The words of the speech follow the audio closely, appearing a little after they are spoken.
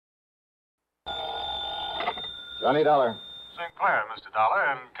Johnny Dollar. St. Clair, Mr. Dollar,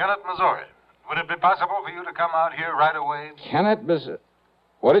 and Kennett, Missouri. Would it be possible for you to come out here right away? Kennett,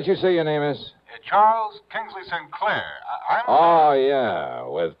 What did you say your name is? Charles Kingsley St. Clair. I'm... Oh, yeah,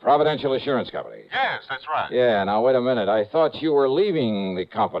 with Providential Assurance Company. Yes, that's right. Yeah, now, wait a minute. I thought you were leaving the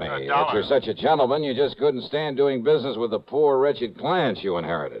company. Dollar. If you're such a gentleman, you just couldn't stand doing business with the poor, wretched clients you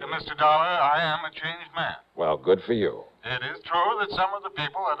inherited. Mr. Dollar, I am a changed man. Well, good for you. It is true that some of the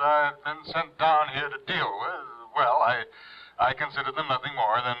people that I've been sent down here to deal with, well, I consider them nothing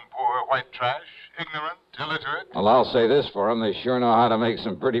more than poor white trash, ignorant, illiterate. Well, I'll say this for them. They sure know how to make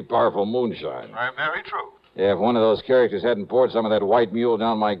some pretty powerful moonshine. Very true. Yeah, if one of those characters hadn't poured some of that white mule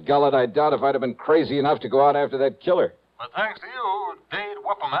down my gullet, I doubt if I'd have been crazy enough to go out after that killer. But thanks to you, Dade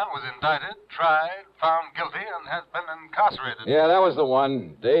Wupperman was indicted, tried, found guilty, and has been incarcerated. Yeah, that was the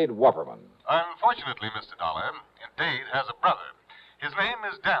one, Dade Wupperman. Unfortunately, Mr. Dollar, Dade has a brother. His name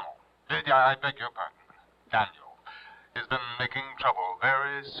is Daniel. I beg your pardon. Daniel. He's been making trouble,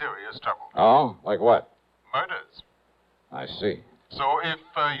 very serious trouble. Oh? Like what? Murders. I see. So if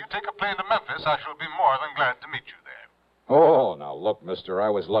you take a plane to Memphis, I shall be more than glad to meet you there. Oh, now look, mister, I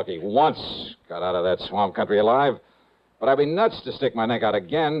was lucky once. Got out of that swamp country alive. But I'd be nuts to stick my neck out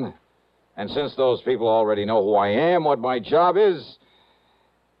again. And since those people already know who I am, what my job is...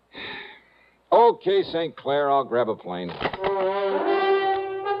 Okay, St. Clair, I'll grab a plane.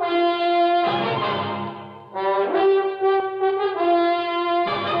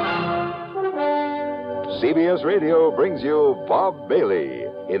 CBS Radio brings you Bob Bailey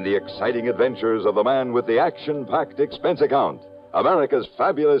in the exciting adventures of the man with the action-packed expense account, America's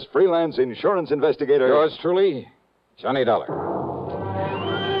fabulous freelance insurance investigator. Yours truly, Johnny Dollar.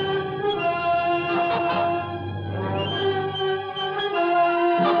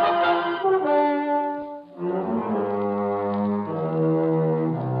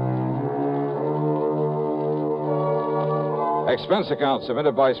 Expense account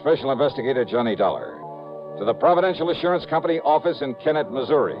submitted by Special Investigator Johnny Dollar to the Providential Assurance Company office in Kennett,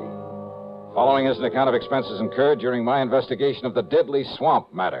 Missouri. Following is an account of expenses incurred during my investigation of the deadly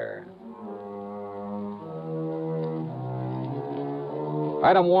swamp matter.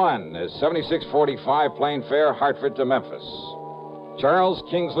 Item 1 is 7645 plane fare, Hartford to Memphis. Charles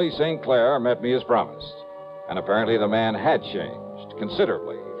Kingsley St. Clair met me as promised, and apparently the man had changed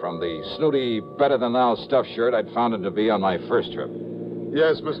considerably from the snooty, better-than-thou stuffed shirt I'd found him to be on my first trip.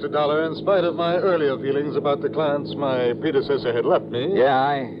 Yes, Mr. Dollar, in spite of my earlier feelings about the clients my predecessor had left me... Yeah,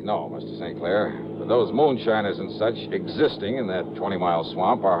 I know, Mr. St. Clair. But those moonshiners and such existing in that 20-mile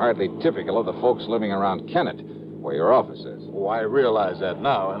swamp are hardly typical of the folks living around Kennett, where your office is. Oh, I realize that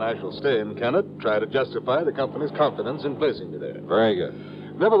now, and I shall stay in Kennett, try to justify the company's confidence in placing me there. Very good.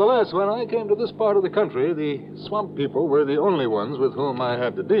 Nevertheless, when I came to this part of the country, the swamp people were the only ones with whom I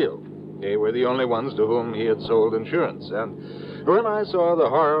had to deal. They were the only ones to whom he had sold insurance, and... when I saw the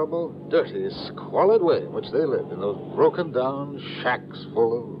horrible, dirty, squalid way in which they lived in those broken-down shacks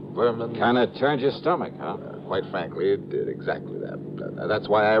full of vermin... Kind of turned your stomach, huh? Quite frankly, it did exactly that. That's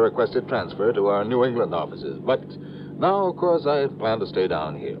why I requested transfer to our New England offices. But now, of course, I plan to stay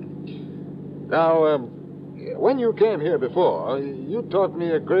down here. Now, when you came here before, you taught me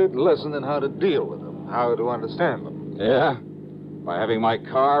a great lesson in how to deal with them, how to understand them. Yeah? By having my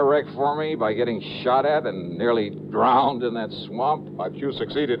car wrecked for me, by getting shot at and nearly drowned in that swamp. But you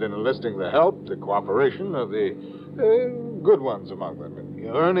succeeded in enlisting the help, the cooperation of the good ones among them, and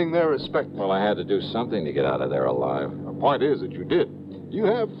earning their respect. Well, I had to do something to get out of there alive. The point is that you did. You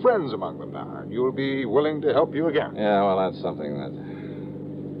have friends among them now, and you'll be willing to help you again. Yeah, well, that's something that...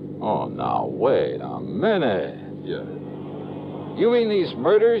 Oh, now, wait a minute. Yeah. You mean these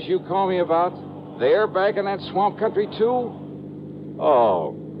murders you call me about? They're back in that swamp country, too?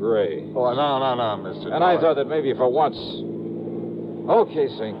 Oh, great. Oh, no, Mr. And I thought that maybe for once... Okay,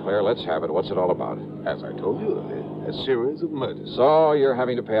 St. Clair, let's have it. What's it all about? As I told you, a series of murders. So you're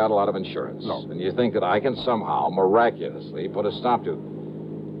having to pay out a lot of insurance. No. And you think that I can somehow, miraculously, put a stop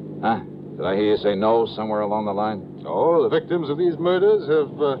to... Huh? Did I hear you say no somewhere along the line? No, the victims of these murders have,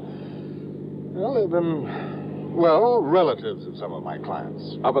 they've been, relatives of some of my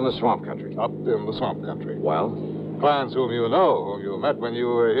clients. Up in the swamp country? Up in the swamp country. Well? Clients whom you know, whom you met when you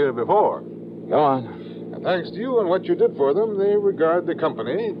were here before. Go on. And thanks to you and what you did for them, they regard the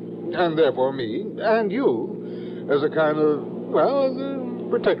company, and therefore me, and you, as a kind of, as a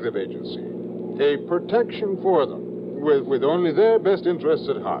protective agency. A protection for them, with only their best interests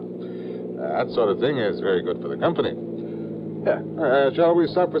at heart. That sort of thing is very good for the company. Yeah. Shall we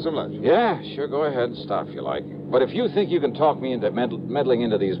stop for some lunch? Yeah, sure, go ahead and stop if you like. But if you think you can talk me into meddling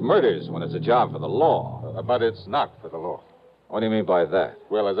into these murders when it's a job for the law... But it's not for the law. What do you mean by that?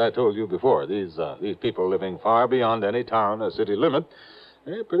 Well, as I told you before, these people living far beyond any town or city limit,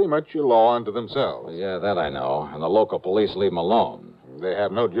 they're pretty much a law unto themselves. Well, yeah, that I know. And the local police leave them alone. They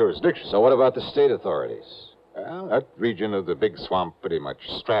have no jurisdiction. So what about the state authorities? Well, that region of the big swamp pretty much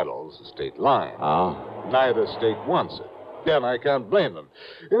straddles the state line. Oh? Neither state wants it. And I can't blame them.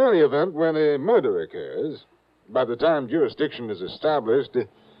 In any event, when a murder occurs, by the time jurisdiction is established...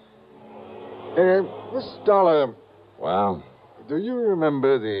 Miss Dollar... Well? Do you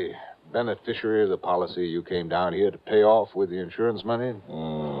remember the beneficiary of the policy you came down here to pay off with the insurance money?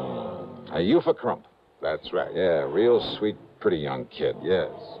 A Eufa Crump. That's right. Yeah, real sweet, pretty young kid. Yes.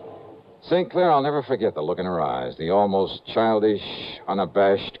 St. Clair, I'll never forget the look in her eyes, the almost childish,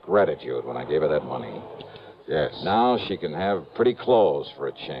 unabashed gratitude when I gave her that money. Yes. Now she can have pretty clothes for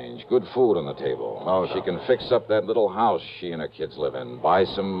a change, good food on the table. Oh, she no. can fix up that little house she and her kids live in, buy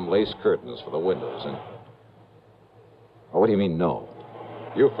some lace curtains for the windows, and... Oh, what do you mean, no?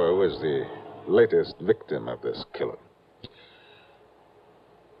 Eufa was the latest victim of this killer.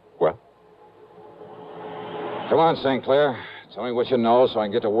 Well? Come on, St. Clair. Tell me what you know so I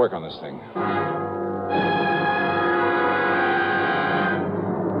can get to work on this thing.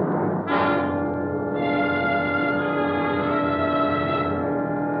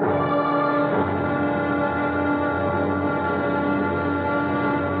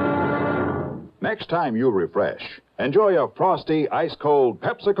 Next time you refresh, enjoy a frosty, ice-cold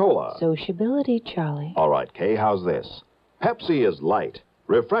Pepsi-Cola. Sociability, Charlie. All right, Kay, how's this? Pepsi is light,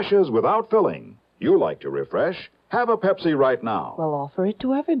 refreshes without filling. You like to refresh? Have a Pepsi right now. Well, offer it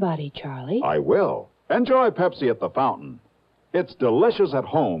to everybody, Charlie. I will. Enjoy Pepsi at the fountain. It's delicious at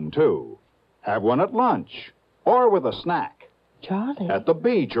home, too. Have one at lunch or with a snack. Charlie. At the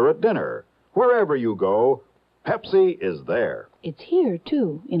beach or at dinner. Wherever you go, Pepsi is there. It's here,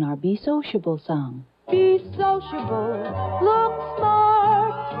 too, in our Be Sociable song. Be sociable, look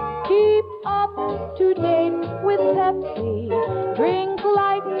smart, keep up to date with Pepsi. Drink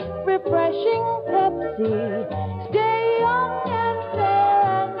light, refreshing Pepsi. Stay young and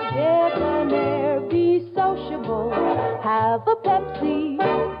fair and debonair. Be sociable, have a Pepsi.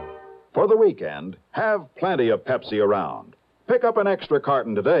 For the weekend, have plenty of Pepsi around. Pick up an extra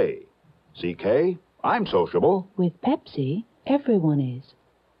carton today. CK, I'm sociable. With Pepsi, everyone is.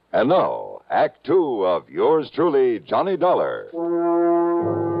 And now, Act Two of yours truly, Johnny Dollar.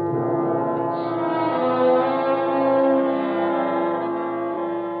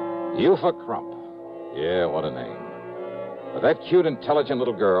 Eufa Crump. Yeah, what a name. But that cute, intelligent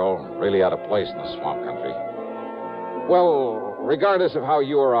little girl, really out of place in the swamp country. Well, regardless of how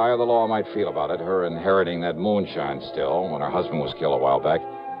you or I or the law might feel about it, her inheriting that moonshine still, when her husband was killed a while back,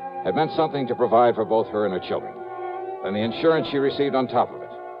 had meant something to provide for both her and her children. Then the insurance she received on top of it.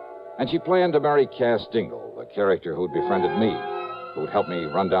 And she planned to marry Cass Dingle, the character who'd befriended me, who'd helped me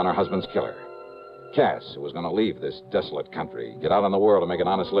run down her husband's killer. Cass, who was going to leave this desolate country, get out in the world and make an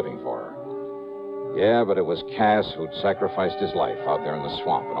honest living for her. Yeah, but it was Cass who'd sacrificed his life out there in the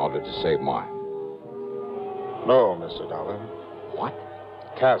swamp in order to save mine. No, Mr. Dollar. What?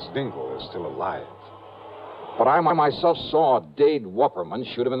 Cass Dingle is still alive. But I myself saw Dade Wupperman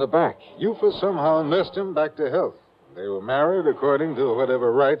shoot him in the back. Eufa somehow nursed him back to health. They were married according to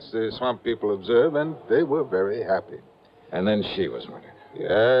whatever rites the swamp people observe, and they were very happy. And then she was murdered.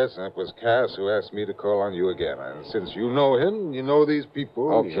 Yes, that was Cass who asked me to call on you again. And since you know him, you know these people.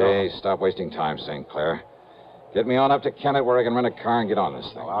 Okay, stop wasting time, St. Clair. Get me on up to Kennett where I can rent a car and get on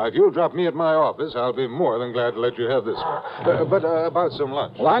this thing. Now, if you'll drop me at my office, I'll be more than glad to let you have this one. But about some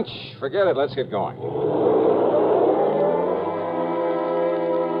lunch. Lunch? Forget it. Let's get going.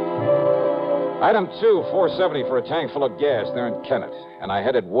 Item 2, 470 for a tank full of gas there in Kennett. And I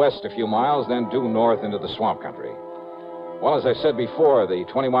headed west a few miles, then due north into the swamp country. Well, as I said before, the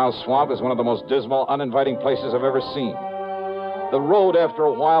 20-mile swamp is one of the most dismal, uninviting places I've ever seen. The road, after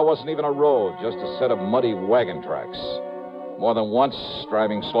a while, wasn't even a road, just a set of muddy wagon tracks. More than once,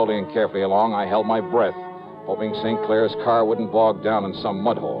 driving slowly and carefully along, I held my breath, hoping St. Clair's car wouldn't bog down in some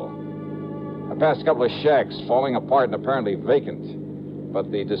mud hole. I passed a couple of shacks, falling apart and apparently vacant. But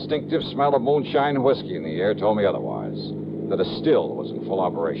the distinctive smell of moonshine and whiskey in the air told me otherwise, that a still was in full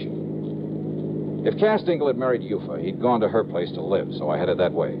operation. If Cass Dingle had married Eufa, he'd gone to her place to live, so I headed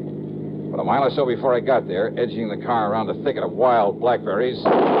that way. But a mile or so before I got there, edging the car around a thicket of wild blackberries,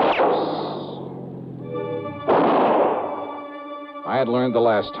 I had learned the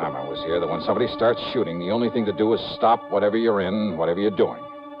last time I was here that when somebody starts shooting, the only thing to do is stop whatever you're in, whatever you're doing.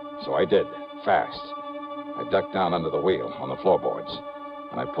 So I did, fast. I ducked down under the wheel on the floorboards,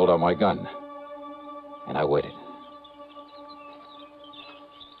 and I pulled out my gun. And I waited.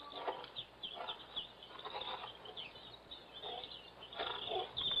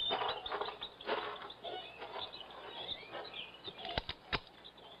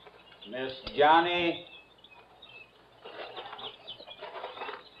 Miss Johnny?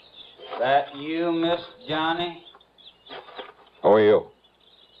 That you, Miss Johnny? Who are you?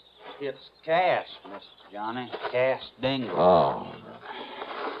 It's Cass, Miss Johnny. Cass Dingle. Oh.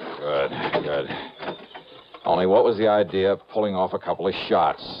 Good. Only what was the idea of pulling off a couple of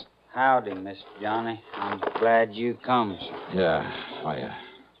shots? Howdy, Miss Johnny. I'm glad you come, sir. Yeah.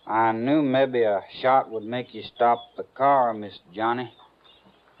 I knew maybe a shot would make you stop the car, Miss Johnny.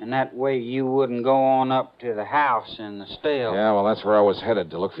 And that way you wouldn't go on up to the house in the still. Yeah, well, that's where I was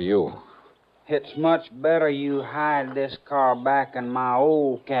headed to look for you. It's much better you hide this car back in my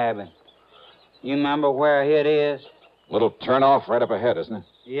old cabin. You remember where it is? Little turnoff right up ahead, isn't it?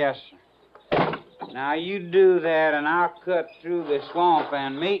 Yes, sir. Now you do that, and I'll cut through the swamp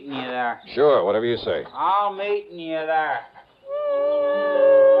and meet you there. Sure, whatever you say. I'll meet you there.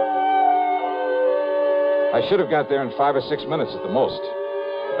 I should have got there in 5 or 6 minutes at the most.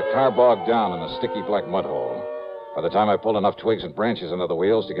 The car bogged down in a sticky black mud hole. By the time I pulled enough twigs and branches under the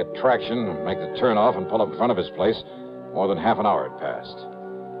wheels to get traction, make the turnoff, and pull up in front of his place, more than half an hour had passed.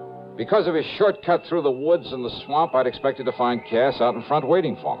 Because of his shortcut through the woods and the swamp, I'd expected to find Cass out in front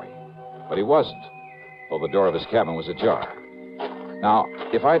waiting for me. But he wasn't, though the door of his cabin was ajar. Now,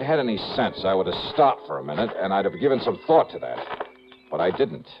 if I'd had any sense, I would have stopped for a minute, and I'd have given some thought to that. But I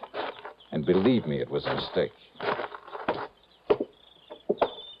didn't. And believe me, it was a mistake.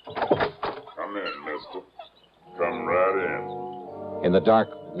 Come in, mister. Come right in. In the dark,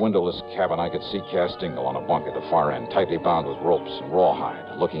 windowless cabin, I could see Cass Dingle on a bunk at the far end, tightly bound with ropes and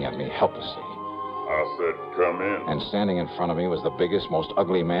rawhide, looking at me helplessly. I said come in. And standing in front of me was the biggest, most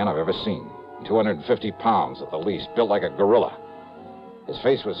ugly man I've ever seen. 250 pounds at the least, built like a gorilla. His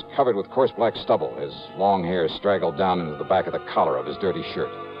face was covered with coarse black stubble. His long hair straggled down into the back of the collar of his dirty shirt.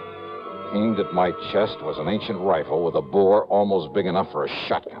 Aimed at my chest was an ancient rifle with a bore almost big enough for a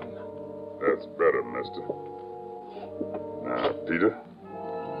shotgun. That's better, mister. Now, Peter,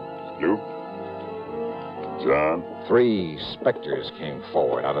 Luke, John. 3 specters came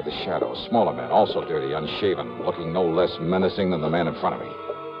forward out of the shadows. Smaller men, also dirty, unshaven, looking no less menacing than the man in front of me.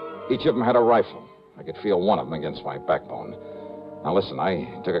 Each of them had a rifle. I could feel one of them against my backbone. Now, listen,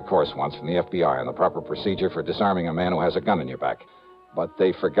 I took a course once from the FBI on the proper procedure for disarming a man who has a gun in your back. But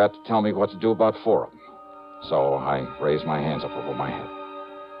they forgot to tell me what to do about 4 of them. So I raised my hands up over my head.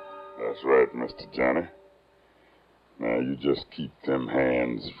 That's right, Mr. Johnny. Now, you just keep them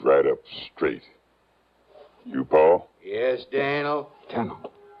hands right up straight. You, Paul? Yes, Daniel. Daniel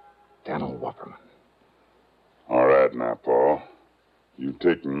Wupperman. All right now, Paul. You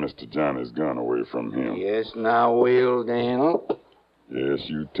taking Mr. Johnny's gun away from him. Yes, now will, Daniel. Yes,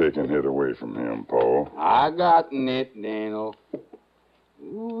 you taking it away from him, Paul. I gotten it, Daniel.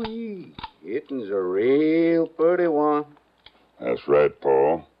 Ooh-wee. It'n's a real pretty one. That's right,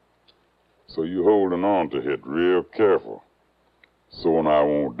 Paul. So you holding on to it real careful. So I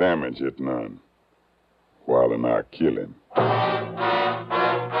won't damage it none. While I kill him.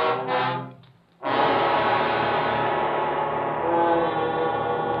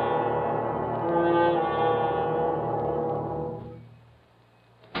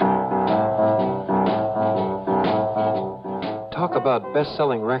 Talk about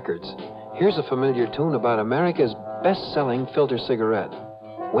best-selling records. Here's a familiar tune about America's best-selling filter cigarette,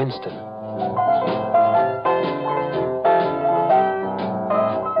 Winston.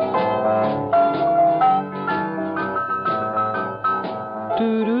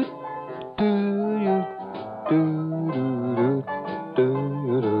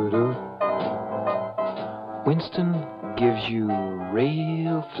 Winston gives you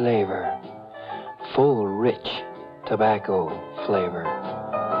real flavor, full, rich tobacco flavor.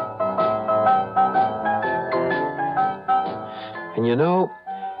 And you know,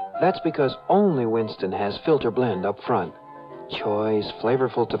 that's because only Winston has filter blend up front. Choice,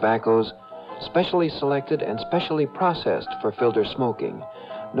 flavorful tobaccos, specially selected and specially processed for filter smoking.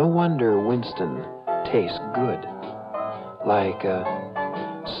 No wonder Winston tastes good, like a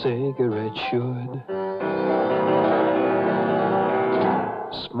cigarette should.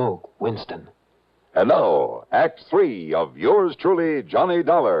 Smoke Winston. And now, Act 3 of yours truly, Johnny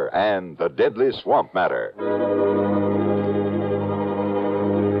Dollar and the Deadly Swamp Matter.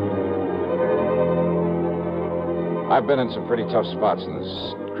 I've been in some pretty tough spots in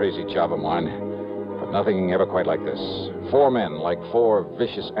this crazy job of mine, but nothing ever quite like this. 4 men, like 4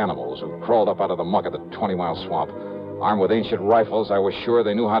 vicious animals who crawled up out of the muck of the 20-mile swamp. Armed with ancient rifles I was sure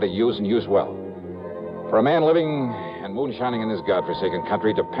they knew how to use and use well. For a man living and moonshining in this godforsaken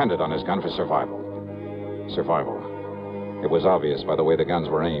country depended on his gun for survival. Survival. It was obvious by the way the guns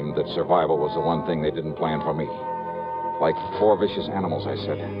were aimed that survival was the one thing they didn't plan for me. Like 4 vicious animals, I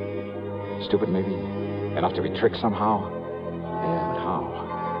said. Stupid, maybe? Enough to be tricked somehow? Yeah, but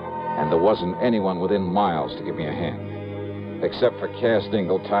how? And there wasn't anyone within miles to give me a hand. Except for Cass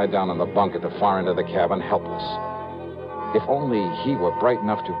Dingle, tied down on the bunk at the far end of the cabin, helpless. If only he were bright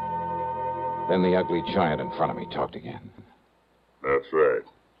enough to... Then the ugly giant in front of me talked again. That's right.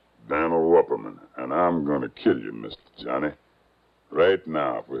 Daniel Wupperman, and I'm going to kill you, Mr. Johnny. Right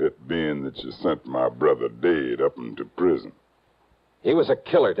now, for it being that you sent my brother Dade up into prison. He was a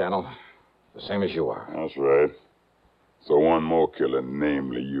killer, Daniel. The same as you are. That's right. So one more killer,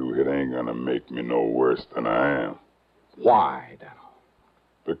 namely you, it ain't going to make me no worse than I am. Why, Daniel?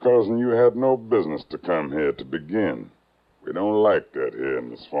 Because you had no business to come here to begin. We don't like that here in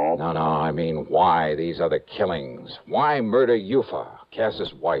the swamp. No, I mean, why these other killings? Why murder Yufa,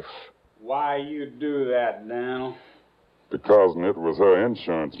 Cass's wife? Why you do that, Daniel? Because it was her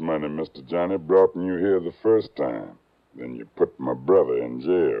insurance money, Mr. Johnny, brought you here the first time. Then you put my brother in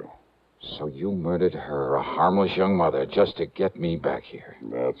jail. So you murdered her, a harmless young mother, just to get me back here.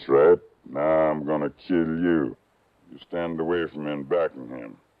 That's right. Now I'm going to kill you. You stand away from him backing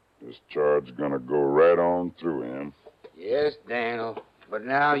him. This charge going to go right on through him. Yes, Daniel. But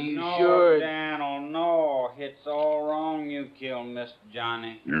now you no, should. Daniel, no. It's all wrong you killed Mr.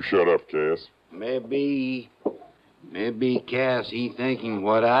 Johnny. You shut up, Cass. Maybe Cass, he thinking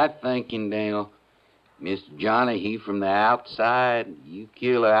what I thinking, Daniel. Mr. Johnny, he from the outside. You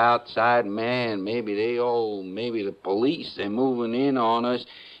kill an outside man. Maybe the police, they moving in on us.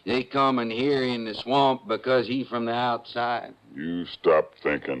 They coming here in the swamp because he from the outside. You stop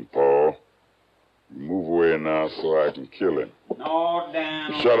thinking, Paul. You move away now so I can kill him. No,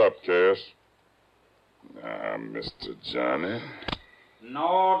 Daniel. Shut up, Cass. Now, Mr. Johnny.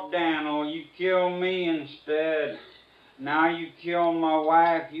 No, Daniel, you kill me instead. Now you kill my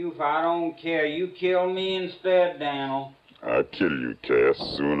wife, if I don't care. You kill me instead, Daniel. I'll kill you, Cass.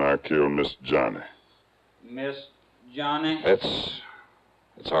 Soon I kill Miss Johnny. Miss Johnny?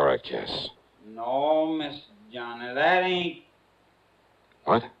 It's all right, Cass. No, Miss Johnny, that ain't...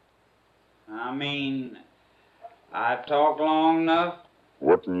 What? I mean, I talked long enough.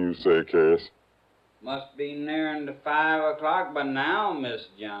 What can you say, Cass? Must be nearing to 5 o'clock by now, Miss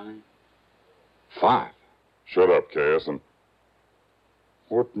Johnny. 5? Shut up, Cass, and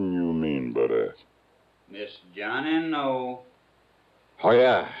what do you mean by that? Miss Johnny, no. Oh,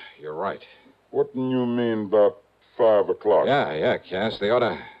 yeah, you're right. What do you mean about 5 o'clock? Yeah, Cass, they ought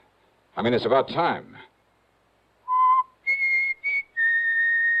to... I mean, it's about time.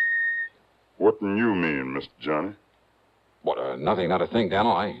 What do you mean, Mr. Johnny? What, nothing, not a thing,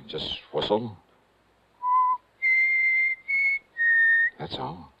 Daniel. I just whistle. That's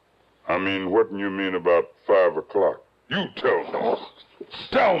all. I mean, what do you mean about 5 o'clock? You tell me.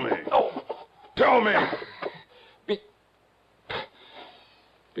 Tell me. Tell me.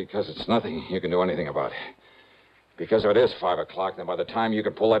 Because it's nothing you can do anything about. Because if it is 5 o'clock, then by the time you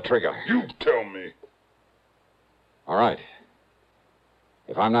can pull that trigger... You tell me. All right.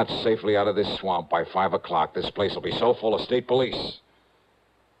 If I'm not safely out of this swamp by 5 o'clock, this place will be so full of state police.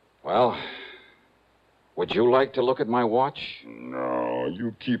 Well, would you like to look at my watch? No,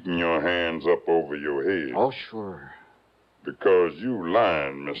 you keeping your hands up over your head. Oh, sure. Because you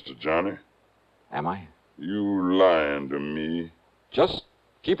lying, Mr. Johnny. Am I? You lying to me. Just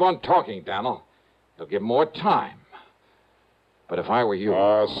keep on talking, Daniel. You'll give more time. But if I were you...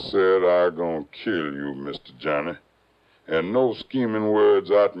 I said I gonna kill you, Mr. Johnny. And no scheming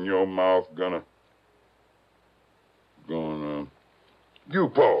words out in your mouth gonna... You,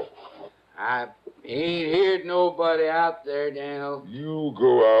 Paul. I ain't heard nobody out there, Daniel. You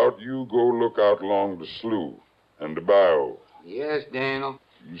go out, you go look out along the slough and the bayou. Yes, Daniel.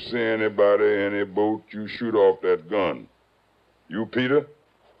 You see anybody, any boat, you shoot off that gun. You, Peter,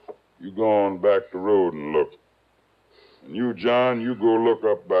 you go on back the road and look. And you, John, you go look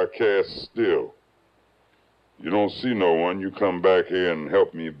up by Cass Still. You don't see no one, you come back here and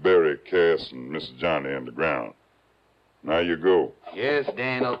help me bury Cass and Miss Johnny in the ground. Now you go. Yes,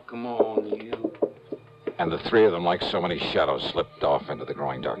 Daniel, come on, you. And the three of them, like so many shadows, slipped off into the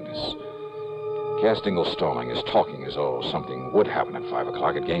growing darkness. Cass Dingle Stalling is talking as though something would happen at 5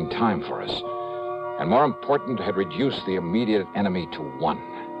 o'clock. It gained time for us. And more important, had reduced the immediate enemy to 1.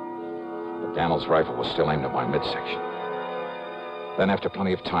 But Daniel's rifle was still aimed at my midsection. Then, after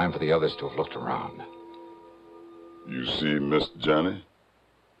plenty of time for the others to have looked around... You see, Miss Johnny?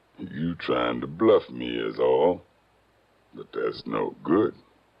 You trying to bluff me is all. But that's no good.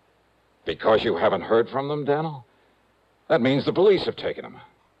 Because you haven't heard from them, Daniel? That means the police have taken them.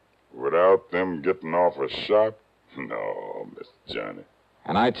 Without them getting off a shot? No, Miss Johnny.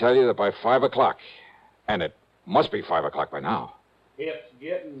 And I tell you that by 5 o'clock, and it must be 5 o'clock by now. It's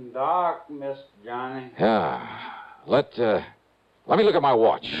getting dark, Mr. Johnny. Yeah. Let me look at my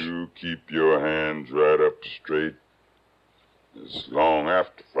watch. You keep your hands right up straight. It's long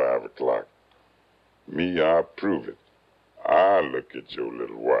after 5 o'clock. Me, I prove it. I look at your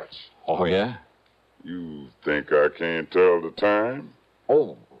little watch. Oh, yeah? You think I can't tell the time?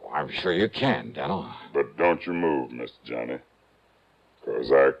 Oh, I'm sure you can, Daniel. But don't you move, Mr. Johnny.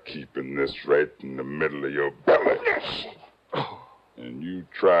 'Cause I'm keeping this right in the middle of your belly. And you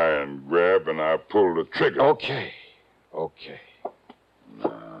try and grab and I pull the trigger. Okay.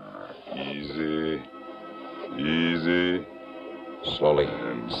 Easy. Easy. Slowly.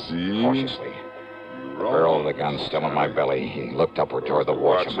 And see? Cautiously. The barrel of the gun still in my belly. He looked upward toward the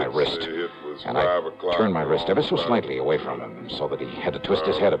watch on my wrist. And I turned my wrist ever so slightly away from him so that he had to twist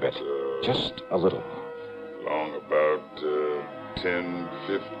his head a bit. Just a little. Long about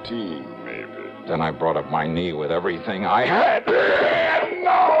 10:15, maybe. Then I brought up my knee with everything I had. No!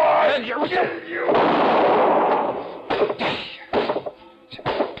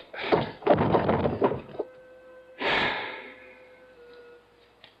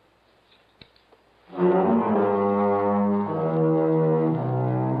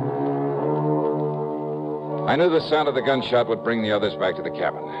 I knew the sound of the gunshot would bring the others back to the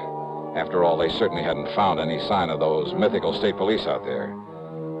cabin. After all, they certainly hadn't found any sign of those mythical state police out there.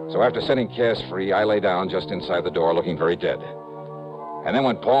 So after setting Cass free, I lay down just inside the door looking very dead. And then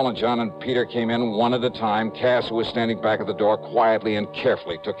when Paul and John and Peter came in one at a time, Cass, who was standing back at the door, quietly and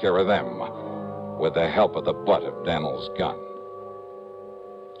carefully took care of them with the help of the butt of Daniel's gun.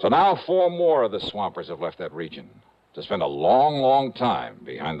 So now 4 more of the swampers have left that region to spend a long, long time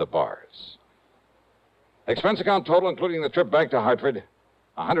behind the bars. Expense account total, including the trip back to Hartford,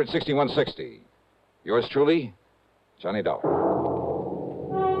 $161.60. Yours truly, Johnny Dollar.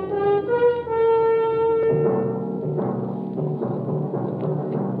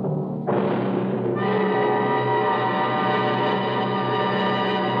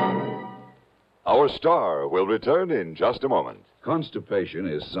 Our star will return in just a moment. Constipation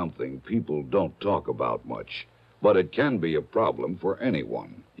is something people don't talk about much, but it can be a problem for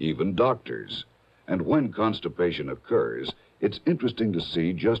anyone, even doctors. And when constipation occurs, it's interesting to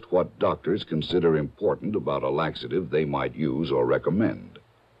see just what doctors consider important about a laxative they might use or recommend.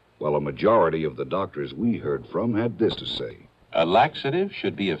 Well, a majority of the doctors we heard from had this to say. A laxative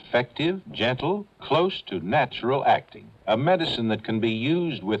should be effective, gentle, close to natural acting. A medicine that can be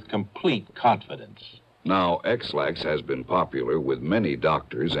used with complete confidence. Now, X-Lax has been popular with many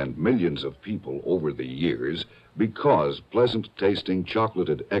doctors and millions of people over the years because pleasant-tasting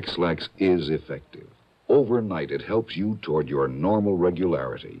chocolated X-Lax is effective. Overnight, it helps you toward your normal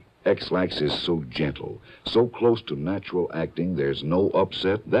regularity. X-Lax is so gentle, so close to natural acting, there's no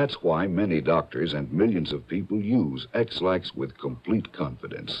upset. That's why many doctors and millions of people use X-Lax with complete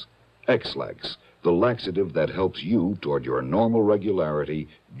confidence. X-Lax, the laxative that helps you toward your normal regularity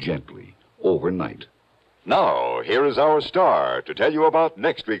gently, overnight. Now, here is our star to tell you about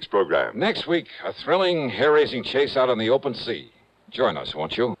next week's program. Next week, a thrilling, hair-raising chase out on the open sea. Join us,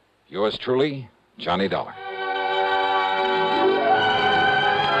 won't you? Yours truly, Johnny Dollar.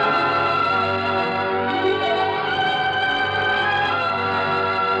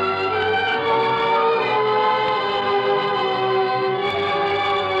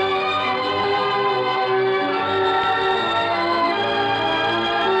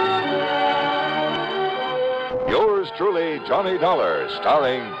 Truly, Johnny Dollar,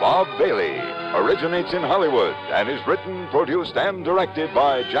 starring Bob Bailey, originates in Hollywood and is written, produced, and directed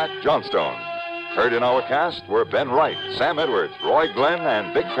by Jack Johnstone. Heard in our cast were Ben Wright, Sam Edwards, Roy Glenn,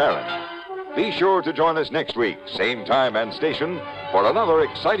 and Vic Perrin. Be sure to join us next week, same time and station, for another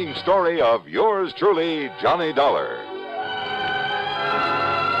exciting story of yours truly, Johnny Dollar.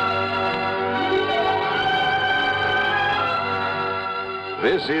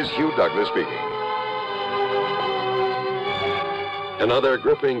 This is Hugh Douglas speaking. Another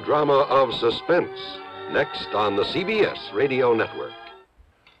gripping drama of suspense, next on the CBS Radio Network.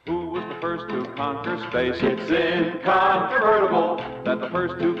 Who was the first to conquer space? It's incontrovertible that the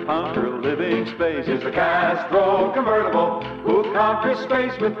first to conquer living space is the Castro convertible, who conquers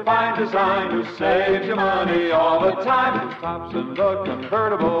space with fine design, who saves you money all the time, who tops in the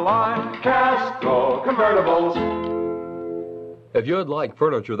convertible line. Castro convertibles. If you'd like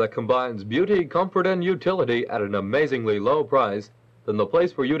furniture that combines beauty, comfort, and utility at an amazingly low price, then the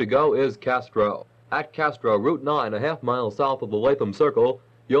place for you to go is Castro. At Castro, Route 9, a half mile south of the Latham Circle,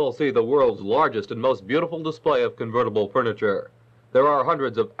 you'll see the world's largest and most beautiful display of convertible furniture. There are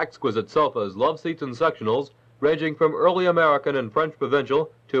hundreds of exquisite sofas, love seats, and sectionals, ranging from early American and French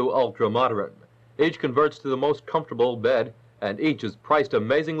provincial to ultra-modern. Each converts to the most comfortable bed and each is priced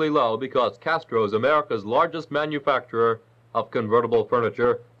amazingly low because Castro is America's largest manufacturer of convertible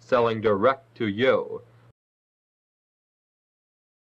furniture, selling direct to you.